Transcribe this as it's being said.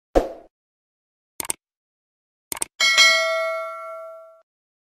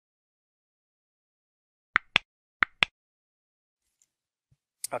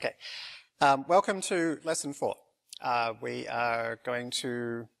Okay, welcome to lesson 4. We are going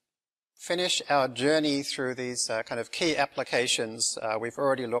to finish our journey through these kind of key applications. We've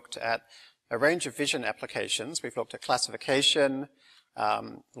already looked at a range of vision applications. We've looked at classification,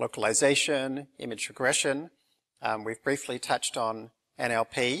 localization, image regression. We've briefly touched on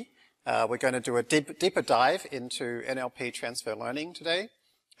NLP. We're going to do a deeper dive into NLP transfer learning today.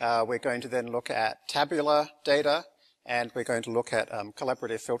 We're going to then look at tabular data, and we're going to look at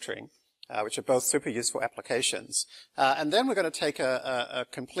collaborative filtering, which are both super useful applications. And then we're going to take a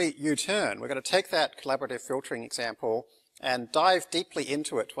complete U-turn. We're going to take that collaborative filtering example and dive deeply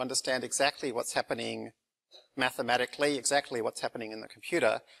into it to understand exactly what's happening mathematically, exactly what's happening in the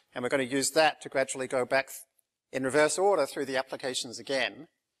computer, and we're going to use that to gradually go back in reverse order through the applications again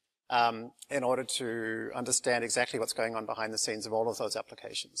in order to understand exactly what's going on behind the scenes of all of those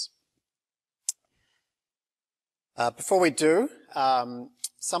applications. Before we do,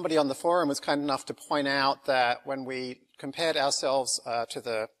 somebody on the forum was kind enough to point out that when we compared ourselves to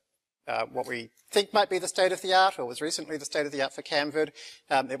the what we think might be the state of the art, or was recently the state of the art for Canvid,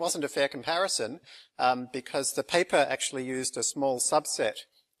 it wasn't a fair comparison because the paper actually used a small subset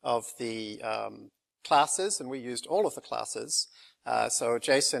of the classes, and we used all of the classes. So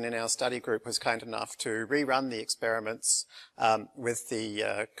Jason in our study group was kind enough to rerun the experiments with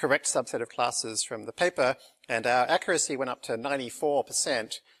the correct subset of classes from the paper, and our accuracy went up to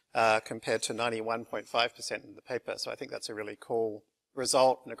 94% compared to 91.5% in the paper. So I think that's a really cool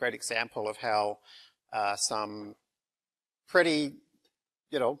result and a great example of how some pretty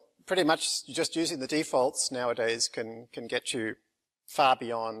much just using the defaults nowadays can get you far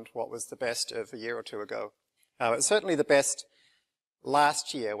beyond what was the best of a year or two ago. It was certainly the best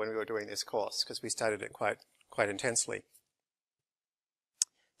last year when we were doing this course, because we studied it quite intensely.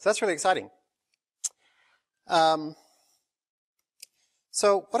 So that's really exciting. So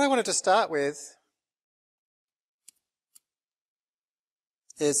what I wanted to start with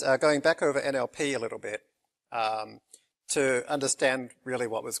is going back over NLP a little bit to understand really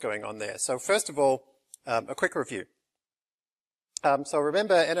what was going on there. So first of all, a quick review. So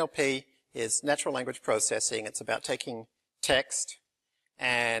remember, NLP is natural language processing. It's about taking text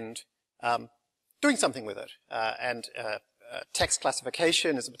and doing something with it. And text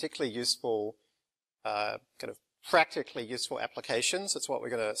classification is a particularly useful, kind of practically useful applications. That's what we're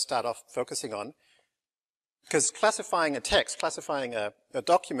going to start off focusing on. Because classifying a text, classifying a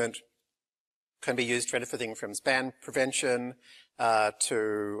document can be used for anything from spam prevention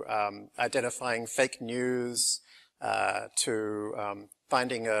to identifying fake news, to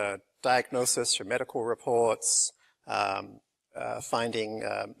finding a diagnosis from medical reports, finding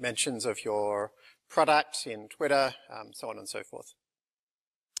mentions of your product in Twitter, so on and so forth.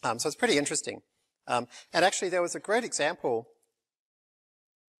 So it's pretty interesting. And actually there was a great example.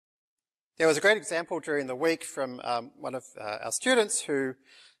 There was a great example during the week from one of our students who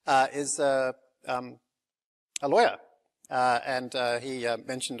is a lawyer. And he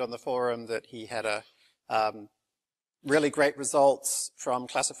mentioned on the forum that he had really great results from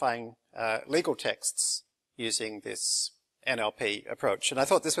classifying legal texts using this NLP approach. And I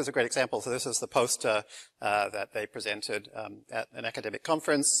thought this was a great example. So this is the poster that they presented at an academic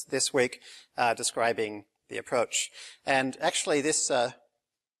conference this week describing the approach. And actually this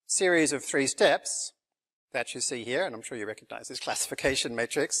series of 3 steps that you see here, and I'm sure you recognize this classification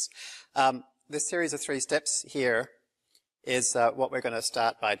matrix, this series of 3 steps here is what we're going to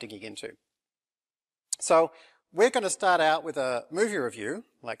start by digging into. So we're going to start out with a movie review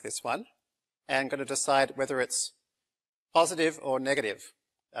like this one, and going to decide whether it's positive or negative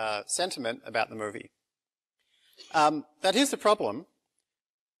sentiment about the movie. But here's the problem.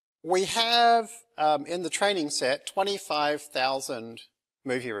 We have in the training set 25,000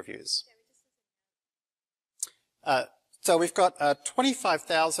 movie reviews. So we've got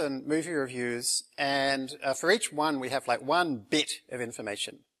 25,000 movie reviews, and for each one we have like 1 bit of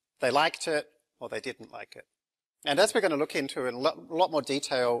information. They liked it or they didn't like it. And as we're going to look into in a lot more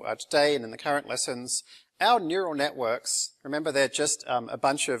detail today and in the current lessons, our neural networks, remember they're just a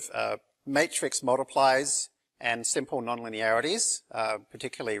bunch of matrix multiplies and simple nonlinearities,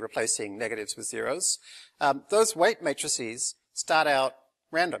 particularly replacing negatives with zeros. Those weight matrices start out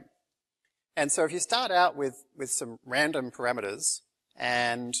random. And so if you start out with some random parameters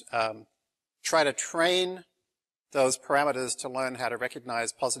and try to train those parameters to learn how to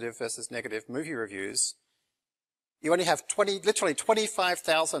recognize positive versus negative movie reviews, you only have literally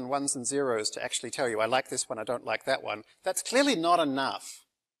 25,000 ones and zeros to actually tell you, I like this one, I don't like that one. That's clearly not enough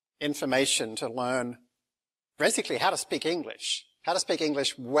information to learn basically how to speak English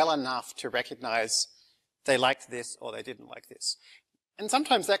well enough to recognize they liked this or they didn't like this. And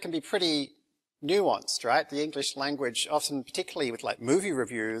sometimes that can be pretty nuanced, right? The English language, often particularly with like movie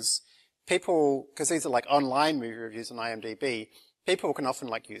reviews, people, because these are like online movie reviews on IMDb, people can often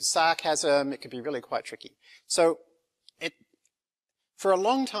like use sarcasm. It can be really quite tricky. So for a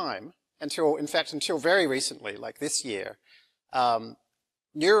long time, until very recently, like this year,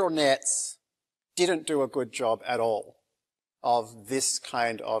 neural nets didn't do a good job at all of this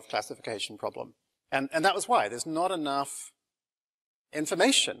kind of classification problem. And that was why. There's not enough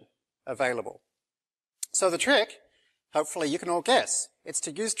information available. So the trick, hopefully you can all guess, it's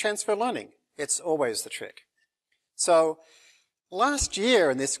to use transfer learning. It's always the trick. So last year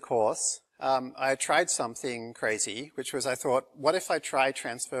in this course, I tried something crazy, which was I thought, what if I try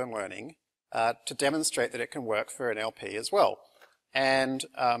transfer learning to demonstrate that it can work for NLP as well? And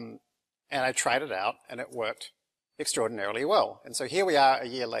I tried it out, and it worked extraordinarily well. And so here we are a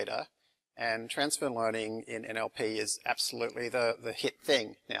year later, and transfer learning in NLP is absolutely the hit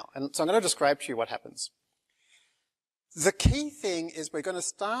thing now. And so I'm going to describe to you what happens. The key thing is we're going to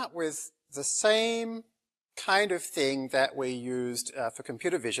start with the same kind of thing that we used for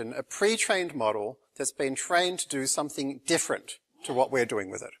computer vision, a pre-trained model that's been trained to do something different to what we're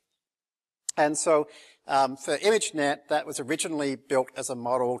doing with it. And so for ImageNet, that was originally built as a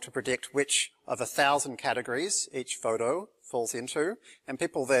model to predict which of 1,000 categories each photo falls into, and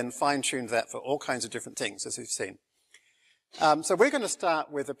people then fine-tuned that for all kinds of different things, as we've seen. So we're going to start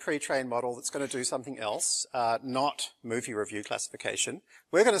with a pre-trained model that's going to do something else, not movie review classification.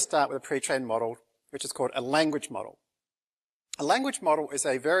 We're going to start with a pre-trained model which is called a language model. A language model is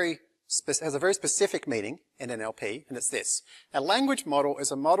has a very specific meaning in NLP, and it's this. A language model is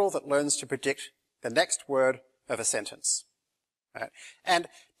a model that learns to predict the next word of a sentence. Right? And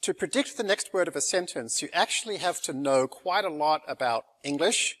to predict the next word of a sentence, you actually have to know quite a lot about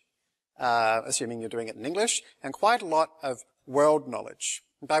English, assuming you're doing it in English, and quite a lot of world knowledge.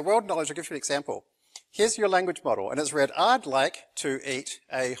 And by world knowledge, I'll give you an example. Here's your language model, and it's read, I'd like to eat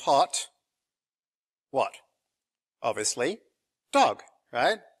a hot, what? Obviously, dog,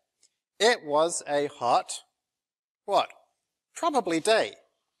 right? It was a hot, what? Probably day,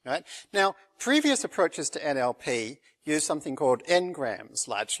 right? Now, previous approaches to NLP use something called n-grams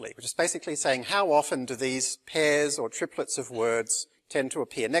largely, which is basically saying how often do these pairs or triplets of words tend to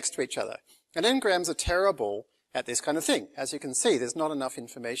appear next to each other. And n-grams are terrible at this kind of thing. As you can see, there's not enough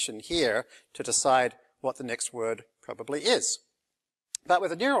information here to decide what the next word probably is. But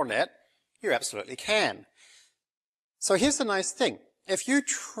with a neural net, you absolutely can. So here's the nice thing. If you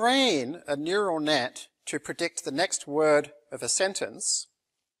train a neural net to predict the next word of a sentence,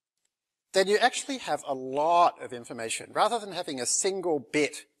 then you actually have a lot of information. Rather than having a single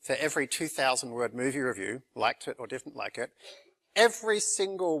bit for every 2,000 word movie review, liked it or didn't like it, every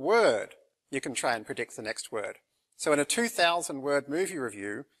single word you can try and predict the next word. So in a 2,000 word movie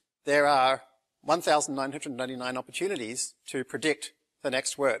review, there are 1,999 opportunities to predict the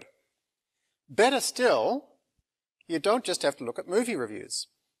next word. Better still, you don't just have to look at movie reviews.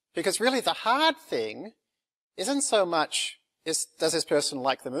 Because really the hard thing isn't so much does this person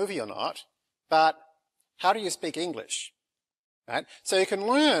like the movie or not, but how do you speak English? Right? So you can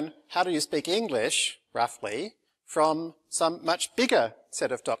learn how do you speak English, roughly, from some much bigger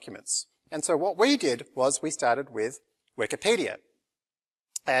set of documents. And so what we did was we started with Wikipedia.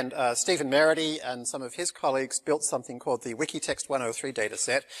 And Stephen Merity and some of his colleagues built something called the Wikitext 103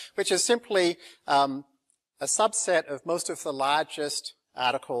 dataset, which is simply a subset of most of the largest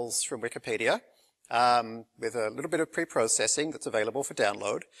articles from Wikipedia, with a little bit of pre-processing that's available for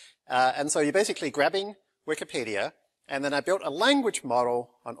download. And so you're basically grabbing Wikipedia, and then I built a language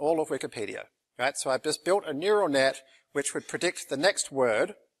model on all of Wikipedia. Right? So I've just built a neural net which would predict the next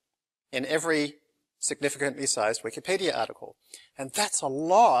word in every significantly sized Wikipedia article. And that's a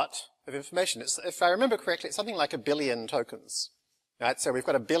lot of information. If I remember correctly, it's something like 1 billion tokens. Right? So we've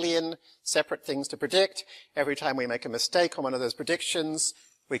got 1 billion separate things to predict. Every time we make a mistake on one of those predictions,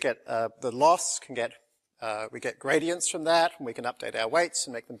 we get the loss we get gradients from that, and we can update our weights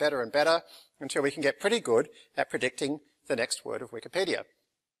and make them better and better until we can get pretty good at predicting the next word of Wikipedia.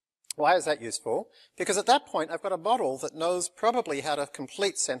 Why is that useful? Because at that point, I've got a model that knows probably how to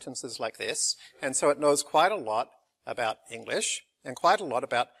complete sentences like this, and so it knows quite a lot about English and quite a lot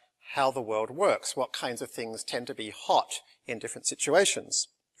about how the world works, what kinds of things tend to be hot in different situations,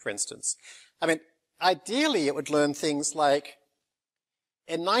 for instance. I mean, ideally it would learn things like,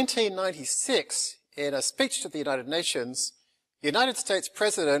 in 1996, in a speech to the United Nations, United States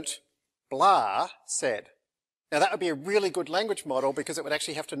President blah said. Now that would be a really good language model because it would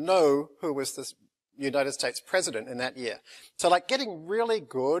actually have to know who was the United States President in that year. So like getting really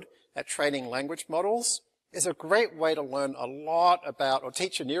good at training language models is a great way to learn a lot about, or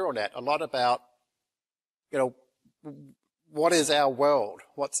teach a neural net a lot about, what is our world?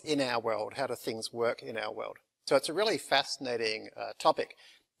 What's in our world? How do things work in our world? So it's a really fascinating topic.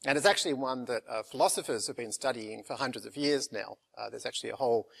 And it's actually one that philosophers have been studying for hundreds of years now. There's actually a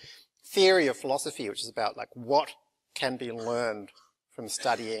whole theory of philosophy which is about like what can be learned from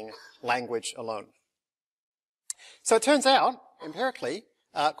studying language alone. So it turns out, empirically,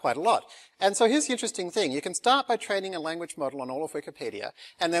 quite a lot. And so here's the interesting thing. You can start by training a language model on all of Wikipedia,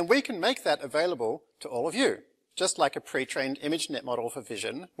 and then we can make that available to all of you. Just like a pre-trained ImageNet model for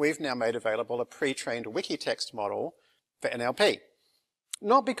vision, we've now made available a pre-trained Wikitext model for NLP.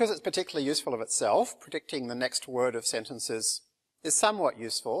 Not because it's particularly useful of itself. Predicting the next word of sentences is somewhat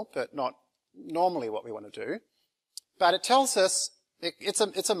useful, but not normally what we want to do. But it tells us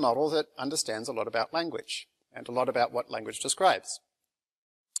it's a model that understands a lot about language and a lot about what language describes.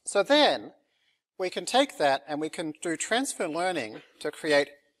 So then we can take that and we can do transfer learning to create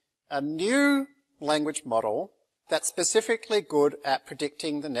a new language model that's specifically good at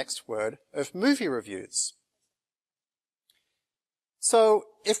predicting the next word of movie reviews. So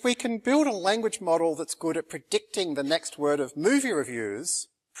if we can build a language model that's good at predicting the next word of movie reviews,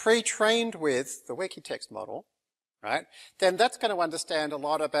 pre-trained with the Wikitext model, right, then that's going to understand a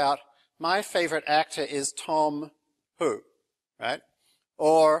lot about my favorite actor is Tom who, right?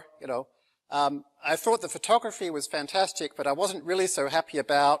 Or, I thought the photography was fantastic, but I wasn't really so happy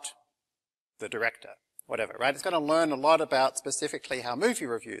about the director. Whatever, right? It's going to learn a lot about specifically how movie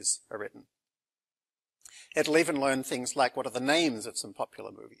reviews are written. It'll even learn things like what are the names of some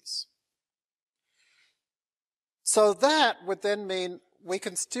popular movies. So that would then mean we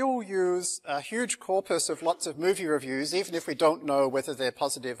can still use a huge corpus of lots of movie reviews, even if we don't know whether they're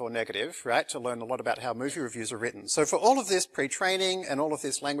positive or negative, right, to learn a lot about how movie reviews are written. So for all of this pre-training and all of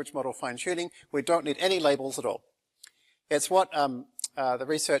this language model fine-tuning, we don't need any labels at all. It's what the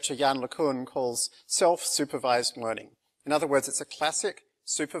researcher Jan LeCun calls self-supervised learning. In other words, it's a classic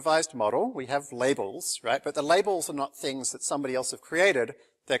supervised model. We have labels, right? But the labels are not things that somebody else have created.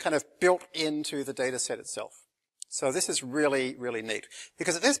 They're kind of built into the data set itself. So this is really, really neat.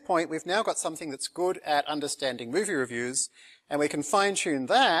 Because at this point, we've now got something that's good at understanding movie reviews, and we can fine-tune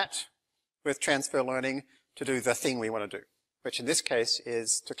that with transfer learning to do the thing we want to do, which in this case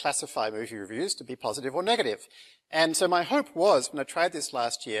is to classify movie reviews to be positive or negative. And so my hope was, when I tried this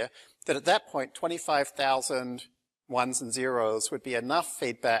last year, that at that point 25,000 ones and zeros would be enough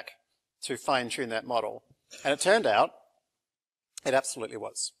feedback to fine-tune that model. And it turned out it absolutely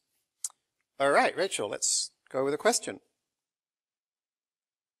was. All right, Rachel, let's go with a question.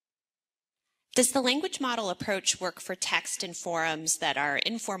 Does the language model approach work for text in forums that are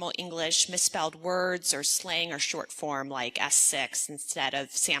informal English, misspelled words, or slang or short form like S6 instead of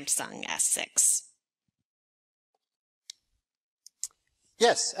Samsung S6?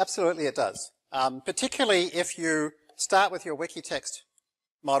 Yes, absolutely it does. Particularly if you start with your Wikitext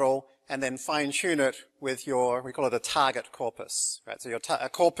model and then fine-tune it with your, we call it a target corpus, right? So a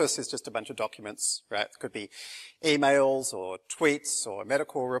corpus is just a bunch of documents, right? It could be emails or tweets or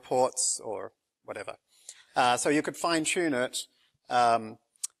medical reports or whatever. So you could fine-tune it so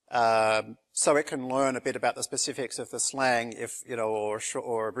it can learn a bit about the specifics of the slang, if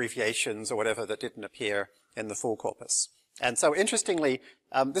or abbreviations or whatever that didn't appear in the full corpus. And so interestingly,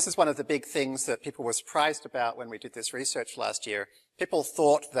 this is one of the big things that people were surprised about when we did this research last year. People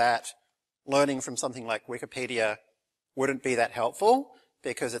thought that learning from something like Wikipedia wouldn't be that helpful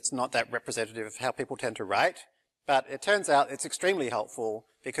because it's not that representative of how people tend to write. But it turns out it's extremely helpful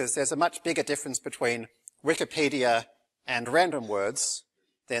because there's a much bigger difference between Wikipedia and random words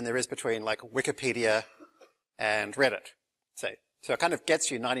than there is between like Wikipedia and Reddit, say. So it kind of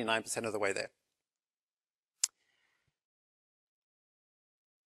gets you 99% of the way there.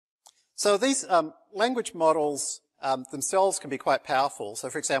 So these language models themselves can be quite powerful. So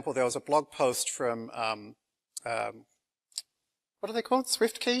for example, there was a blog post from, what are they called?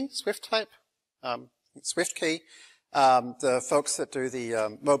 SwiftKey? SwiftType? SwiftKey. The folks that do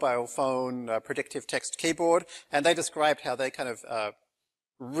the mobile phone predictive text keyboard, and they described how they kind of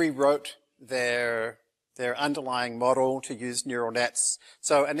rewrote their underlying model to use neural nets.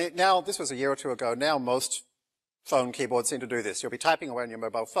 So, and now, this was a year or two ago, now most phone keyboards seem to do this. You'll be typing away on your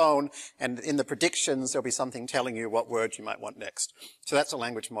mobile phone, and in the predictions, there'll be something telling you what word you might want next. So that's a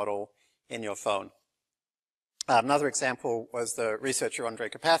language model in your phone. Another example was the researcher Andre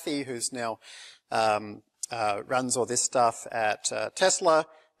Karpathy, who's now runs all this stuff at Tesla.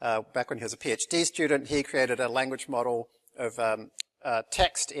 Back when he was a PhD student, he created a language model of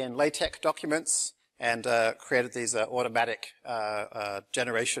text in LaTeX documents, and created these automatic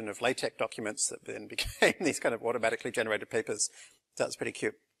generation of LaTeX documents that then became these kind of automatically generated papers. That's pretty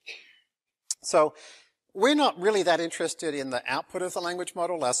cute. So we're not really that interested in the output of the language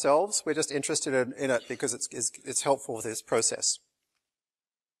model ourselves. We're just interested in it because it's helpful for this process.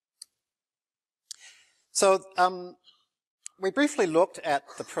 So we briefly looked at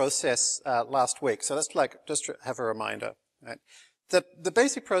the process last week. So let's just have a reminder. Right? The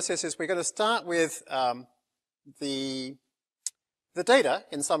basic process is we're going to start with the data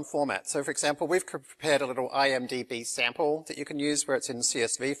in some format. So for example, we've prepared a little IMDb sample that you can use where it's in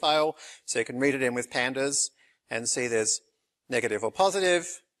CSV file. So you can read it in with pandas and see there's negative or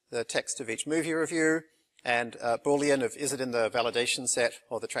positive, the text of each movie review, and Boolean of is it in the validation set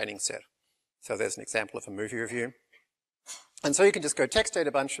or the training set. So there's an example of a movie review. And so you can just go text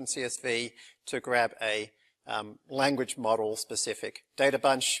data bunch from CSV to grab a language model specific data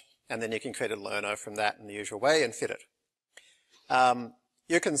bunch, and then you can create a learner from that in the usual way and fit it.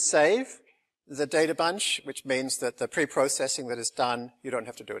 You can save the data bunch, which means that the pre-processing that is done, you don't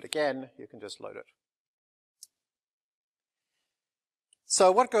have to do it again, you can just load it.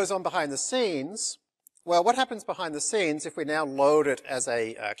 So what goes on behind the scenes? Well, what happens behind the scenes if we now load it as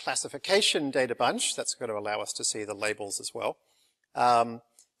a classification data bunch, that's going to allow us to see the labels as well,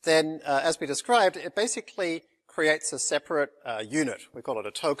 then as we described, it basically creates a separate unit, we call it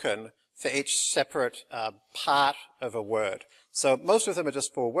a token, for each separate part of a word. So most of them are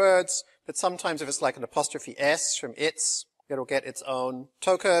just 4 words, but sometimes if it's like an apostrophe S from its, it'll get its own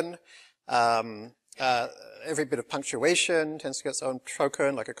token. Every bit of punctuation tends to get its own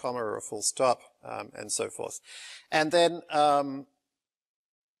token, like a comma or a full stop, and so forth. And then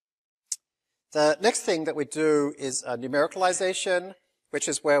the next thing that we do is numericalization, which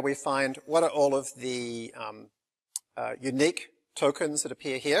is where we find what are all of the unique tokens that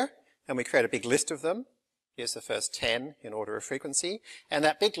appear here, and we create a big list of them. Here's the first 10 in order of frequency. And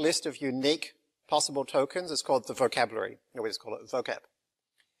that big list of unique possible tokens is called the vocabulary. We just call it vocab.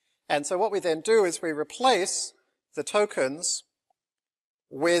 And so what we then do is we replace the tokens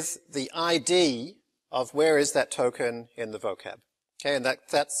with the ID of where is that token in the vocab. Okay, and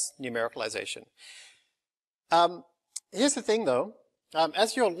that's numericalization. Here's the thing though.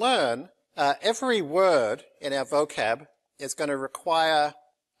 As you'll learn, every word in our vocab is going to require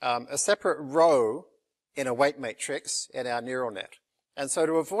a separate row in a weight matrix in our neural net. And so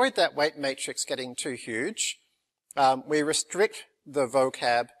to avoid that weight matrix getting too huge, we restrict the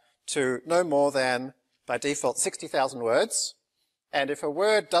vocab to no more than, by default, 60,000 words. And if a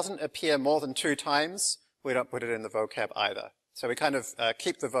word doesn't appear more than 2 times, we don't put it in the vocab either. So we kind of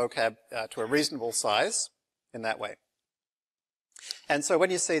keep the vocab to a reasonable size in that way. And so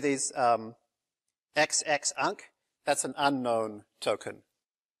when you see these XX unc, that's an unknown token.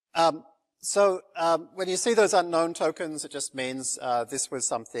 So when you see those unknown tokens, it just means this was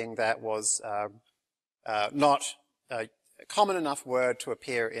something that was not a common enough word to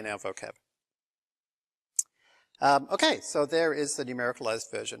appear in our vocab. Okay, so there is the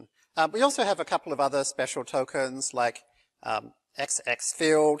numericalized version. We also have a couple of other special tokens like XX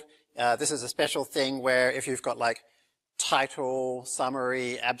field. This is a special thing where if you've got like title,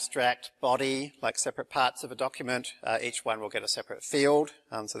 summary, abstract, body, like separate parts of a document, each one will get a separate field,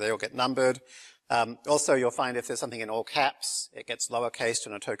 so they all get numbered. Also, you'll find if there's something in all caps, it gets lowercased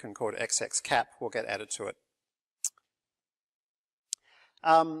and a token called XX cap will get added to it.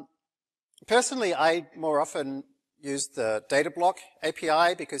 Personally, I more often use the data block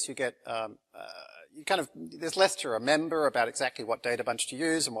API because you get there's less to remember about exactly what data bunch to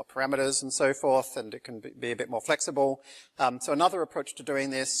use and what parameters and so forth, and it can be a bit more flexible. So another approach to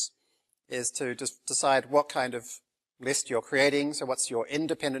doing this is to just decide what kind of list you're creating. So what's your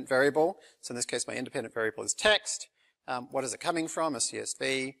independent variable? So in this case, my independent variable is text. What is it coming from? A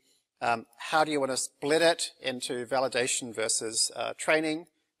CSV. How do you want to split it into validation versus training?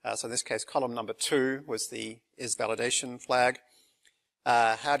 So in this case, column number 2 was the is validation flag.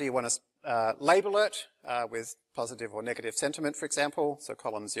 How do you want to label it with positive or negative sentiment, for example? So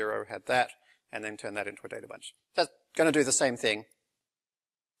column 0 had that, and then turn that into a data bunch. That's going to do the same thing.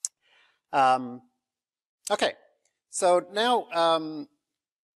 Okay, so now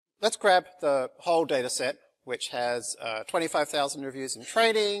let's grab the whole data set, which has 25,000 reviews in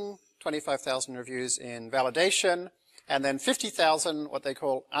training, 25,000 reviews in validation, and then 50,000 what they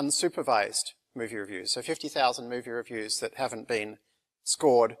call unsupervised movie reviews. So 50,000 movie reviews that haven't been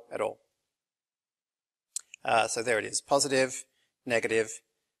scored at all. So there it is, positive, negative,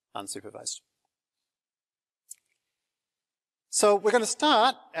 unsupervised. So we're going to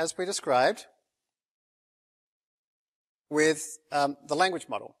start, as we described, with the language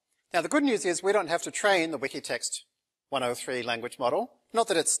model. Now, the good news is we don't have to train the Wikitext 103 language model. Not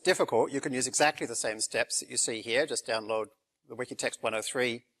that it's difficult. You can use exactly the same steps that you see here. Just download the Wikitext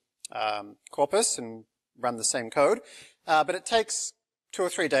 103 corpus and run the same code. But it takes 2 or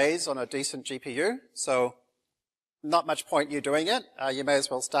 3 days on a decent GPU, so not much point you doing it. You may as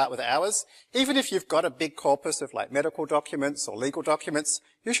well start with hours. Even if you've got a big corpus of like medical documents or legal documents,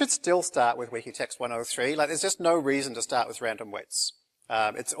 you should still start with Wikitext 103. Like, there's just no reason to start with random weights.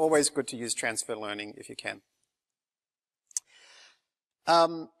 It's always good to use transfer learning if you can.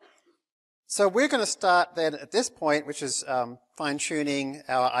 So we're going to start then at this point, which is fine-tuning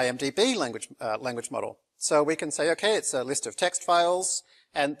our IMDb language model. So we can say, okay, it's a list of text files,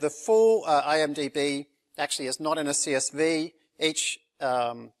 and the full IMDb actually is not in a CSV. Each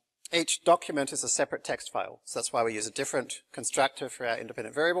document is a separate text file. So that's why we use a different constructor for our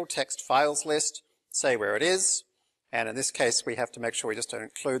independent variable, text files list, say where it is. And in this case, we have to make sure we just don't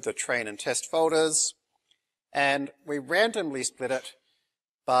include the train and test folders. And we randomly split it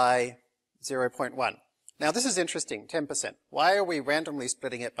by 0.1. Now this is interesting, 10%. Why are we randomly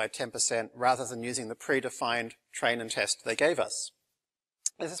splitting it by 10% rather than using the predefined train and test they gave us?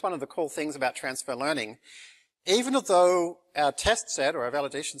 This is one of the cool things about transfer learning. Even though our test set or our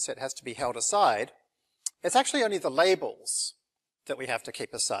validation set has to be held aside, it's actually only the labels that we have to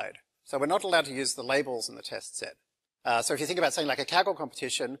keep aside. So we're not allowed to use the labels in the test set. So if you think about something like a Kaggle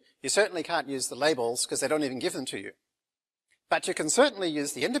competition, you certainly can't use the labels because they don't even give them to you. But you can certainly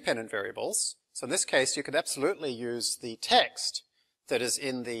use the independent variables. So in this case, you could absolutely use the text that is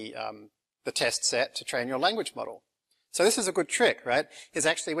in the test set to train your language model. So this is a good trick, right? Is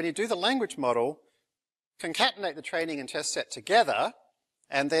actually when you do the language model, concatenate the training and test set together,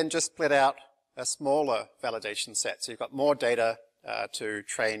 and then just split out a smaller validation set. So you've got more data to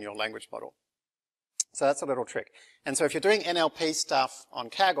train your language model. So that's a little trick. And so if you're doing NLP stuff on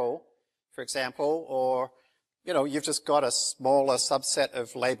Kaggle, for example, or you've just got a smaller subset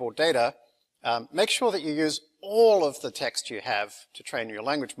of labeled data, make sure that you use all of the text you have to train your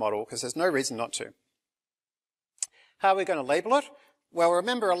language model, because there's no reason not to. How are we going to label it? Well,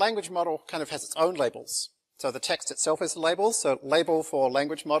 remember, a language model kind of has its own labels. So the text itself is the label, so label for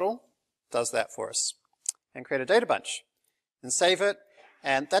language model does that for us. And create a data bunch and save it,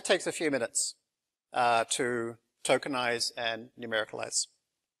 and that takes a few minutes to tokenize and numericalize.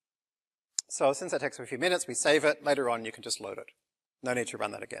 So since that takes a few minutes, we save it. Later on, you can just load it. No need to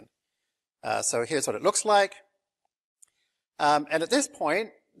run that again. So here's what it looks like. And at this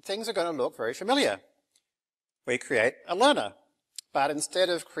point, things are going to look very familiar. We create a learner. But instead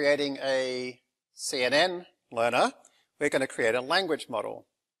of creating a CNN learner, we're going to create a language model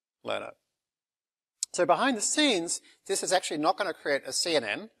learner. So behind the scenes, this is actually not going to create a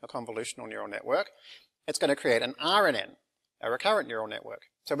CNN, a convolutional neural network. It's going to create an RNN, a recurrent neural network.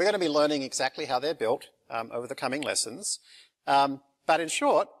 So we're going to be learning exactly how they're built over the coming lessons. But in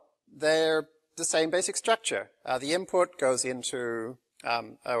short, they're the same basic structure. The input goes into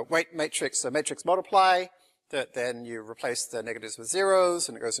a weight matrix, a matrix multiply, that then you replace the negatives with zeros,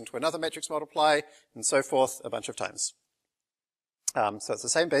 and it goes into another matrix multiply, and so forth a bunch of times. So it's the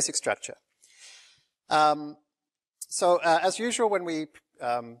same basic structure. As usual, when we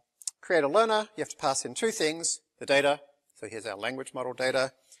create a learner, you have to pass in two things: the data. So here's our language model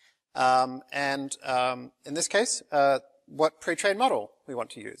data, and in this case, what pre-trained model we want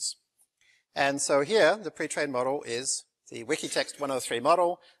to use. And so here, the pre-trained model is the Wikitext 103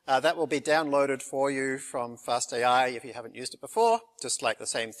 model. That will be downloaded for you from FastAI if you haven't used it before, just like the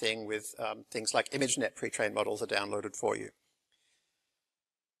same thing with things like ImageNet pre-trained models are downloaded for you.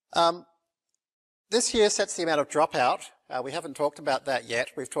 This here sets the amount of dropout. We haven't talked about that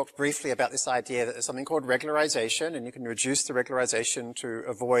yet. We've talked briefly about this idea that there's something called regularization, and you can reduce the regularization to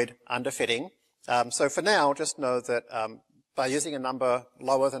avoid underfitting. So for now, just know that by using a number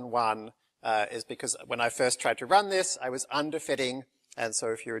lower than 1 is because when I first tried to run this, I was underfitting, and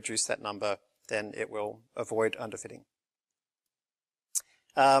so if you reduce that number, then it will avoid underfitting.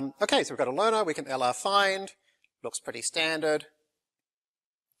 Okay, so we've got a learner. We can LR find. Looks pretty standard.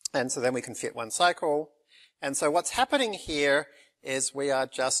 And so then we can fit one cycle. And so what's happening here is we are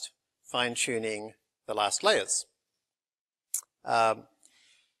just fine-tuning the last layers.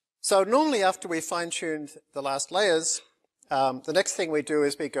 So normally after we fine-tuned the last layers, the next thing we do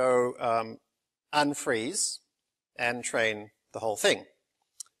is we go unfreeze and train the whole thing.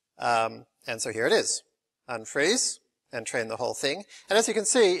 And so here it is. Unfreeze and train the whole thing. And as you can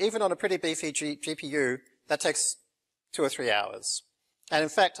see, even on a pretty beefy GPU, that takes 2 or 3 hours. And in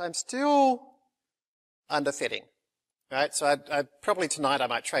fact, I'm still underfitting, right? So I probably tonight I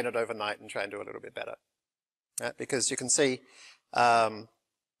might train it overnight and try and do a little bit better, right? Because you can see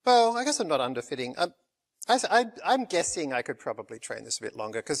Well, I guess I'm not underfitting. I'm guessing I could probably train this a bit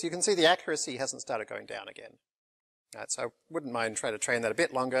longer because you can see the accuracy hasn't started going down again. Right, so I wouldn't mind trying to train that a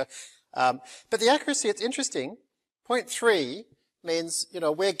bit longer. But the accuracy, it's interesting. 0.3 means,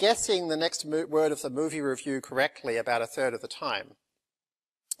 we're guessing the next word of the movie review correctly about a third of the time.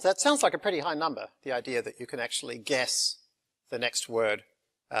 So that sounds like a pretty high number, the idea that you can actually guess the next word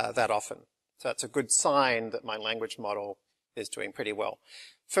that often. So that's a good sign that my language model is doing pretty well.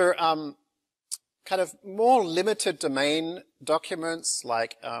 For kind of more limited domain documents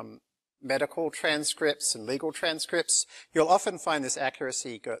like medical transcripts and legal transcripts, you'll often find this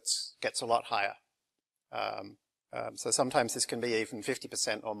accuracy gets a lot higher. So sometimes this can be even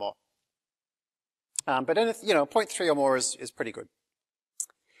 50% or more. But 0.3 or more is pretty good.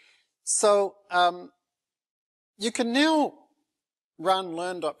 So you can now run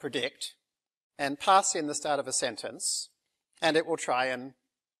learn.predict and pass in the start of a sentence, and it will try and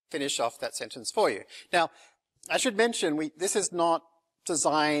finish off that sentence for you. Now, I should mention, this is not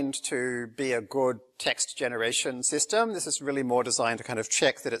designed to be a good text generation system. This is really more designed to kind of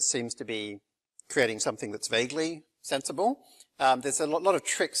check that it seems to be creating something that's vaguely sensible. There's a lot of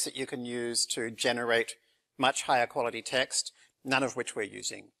tricks that you can use to generate much higher quality text, none of which we're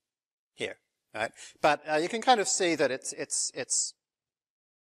using here, right? But you can kind of see that it's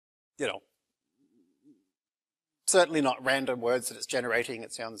certainly not random words that it's generating.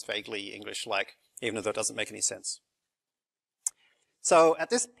 It sounds vaguely English-like, even though it doesn't make any sense. So at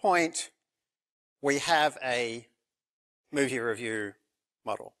this point, we have a movie review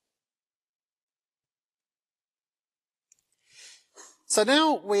model. So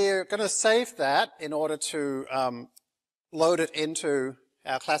now we're going to save that in order to load it into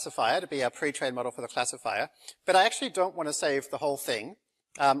our classifier to be our pre-trained model for the classifier. But I actually don't want to save the whole thing.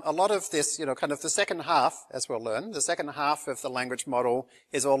 A lot of this, kind of the second half, as we'll learn, the second half of the language model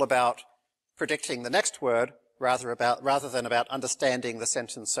is all about predicting the next word rather than about understanding the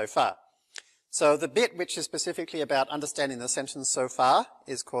sentence so far. So the bit which is specifically about understanding the sentence so far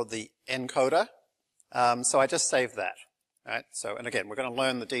is called the encoder. So I just saved that. Right? So, and again, we're going to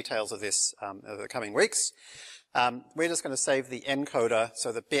learn the details of this over the coming weeks. We're just going to save the encoder,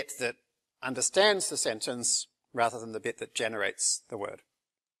 so the bit that understands the sentence rather than the bit that generates the word.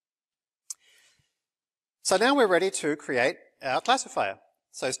 So now we're ready to create our classifier.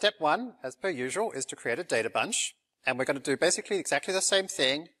 So step one, as per usual, is to create a data bunch. And we're going to do basically exactly the same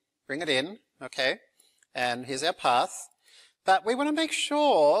thing. Bring it in, okay? And here's our path. But we want to make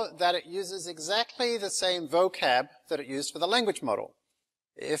sure that it uses exactly the same vocab that it used for the language model.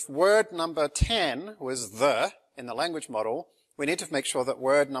 If word number 10 was the in the language model, we need to make sure that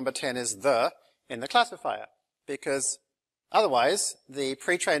word number 10 is the in the classifier, because otherwise the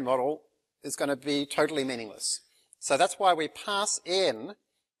pre-trained model is going to be totally meaningless. So that's why we pass in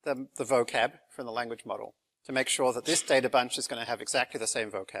the vocab from the language model to make sure that this data bunch is going to have exactly the same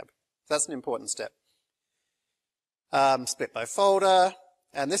vocab. That's an important step. Split by folder,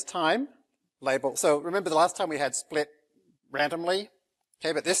 and this time label. So remember the last time we had split randomly,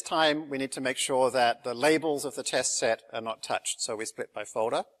 okay, but this time we need to make sure that the labels of the test set are not touched. So we split by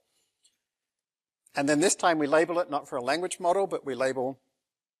folder. And then this time we label it not for a language model, but we label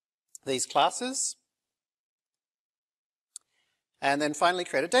these classes. And then finally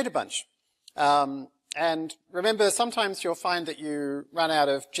create a data bunch. And remember, sometimes you'll find that you run out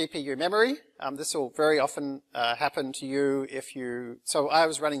of GPU memory. This will very often happen to you if so I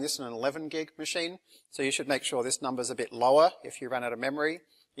was running this on an 11 gig machine, so you should make sure this number's a bit lower if you run out of memory.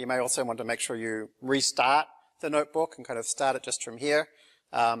 You may also want to make sure you restart the notebook and kind of start it just from here.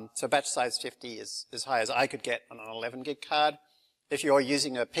 So batch size 50 is as high as I could get on an 11 gig card. If you're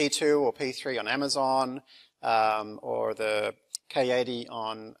using a P2 or P3 on Amazon, or the K80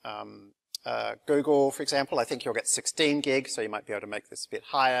 on Google, for example, I think you'll get 16 gig, so you might be able to make this a bit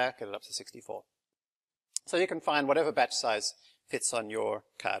higher, get it up to 64. So you can find whatever batch size fits on your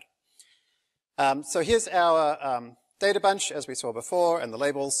card. So here's our data bunch, as we saw before, and the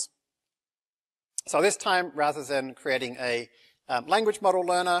labels. So this time, rather than creating a language model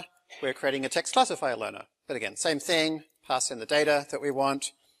learner, we're creating a text classifier learner. But again, same thing, pass in the data that we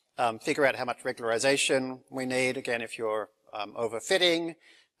want, figure out how much regularization we need. Again, if you're overfitting,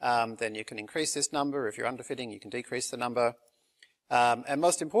 then you can increase this number. If you're underfitting, you can decrease the number. And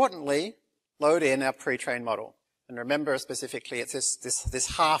most importantly, load in our pre-trained model. And remember specifically, it's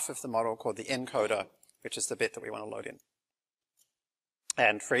this half of the model called the encoder, which is the bit that we want to load in.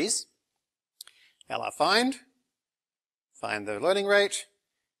 And freeze. LR find the learning rate,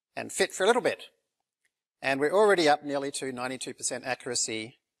 and fit for a little bit. And we're already up nearly to 92%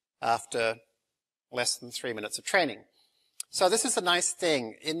 accuracy after less than 3 minutes of training. So this is a nice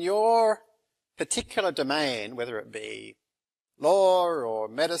thing. In your particular domain, whether it be law or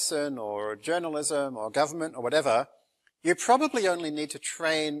medicine or journalism or government or whatever, you probably only need to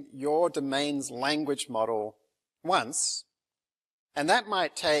train your domain's language model once, and that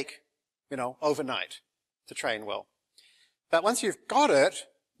might take, overnight to train well. But once you've got it,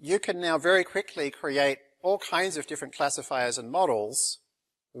 you can now very quickly create all kinds of different classifiers and models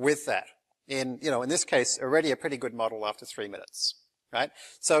with that. In this case, already a pretty good model after 3 minutes, right?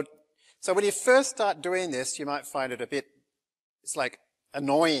 So when you first start doing this, you might find it it's like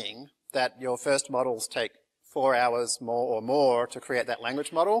annoying that your first models take 4 hours more to create that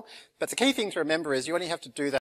language model. But the key thing to remember is you only have to do that